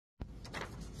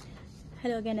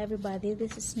Hello again, everybody.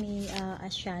 This is me,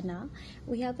 Ashana.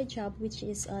 We have a job which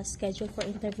is scheduled for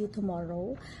interview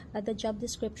tomorrow. The job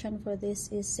description for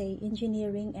this is a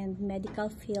engineering and medical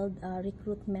field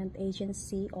recruitment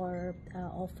agency or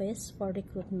office for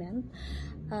recruitment.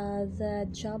 The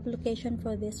job location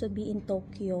for this would be in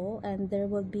Tokyo, and there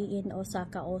will be in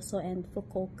Osaka also and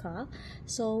Fukuoka.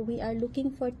 So we are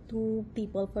looking for 2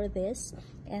 people for this,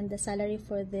 and the salary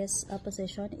for this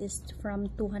position is from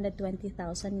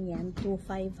 220,000 yen to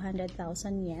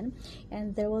 500,000 yen,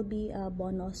 and there will be a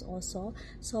bonus also.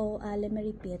 So let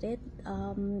me repeat it.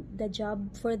 The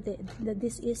job for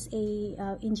this is a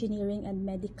engineering and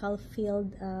medical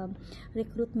field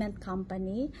recruitment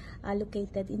company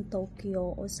located in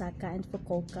Tokyo, Osaka, and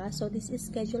Fukuoka. So this is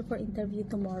scheduled for interview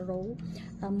tomorrow,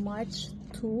 March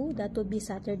 2. That would be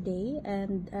Saturday,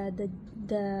 and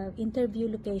the interview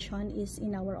location is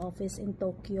in our office in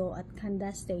Tokyo at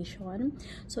Kanda Station.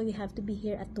 So you have to be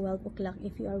here at 12 o'clock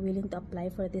if you are willing to apply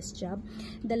for this job.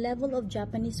 The level of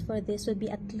Japanese for this would be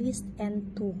at least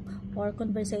N2 or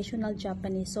conversational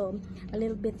Japanese. So a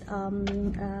little bit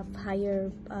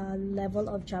higher level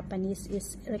of Japanese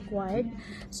is required.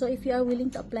 So if you are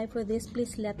willing to apply for this,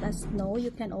 please let us know.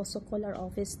 You can also call our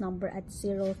office number at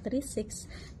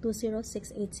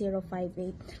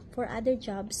 036-206-8058. For other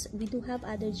jobs, we do have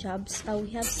other jobs.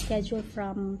 We have scheduled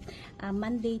from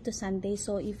Monday to Sunday.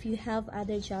 So if you have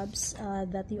other jobs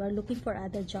that you are looking for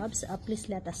other jobs, please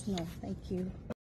let us know. Thank you.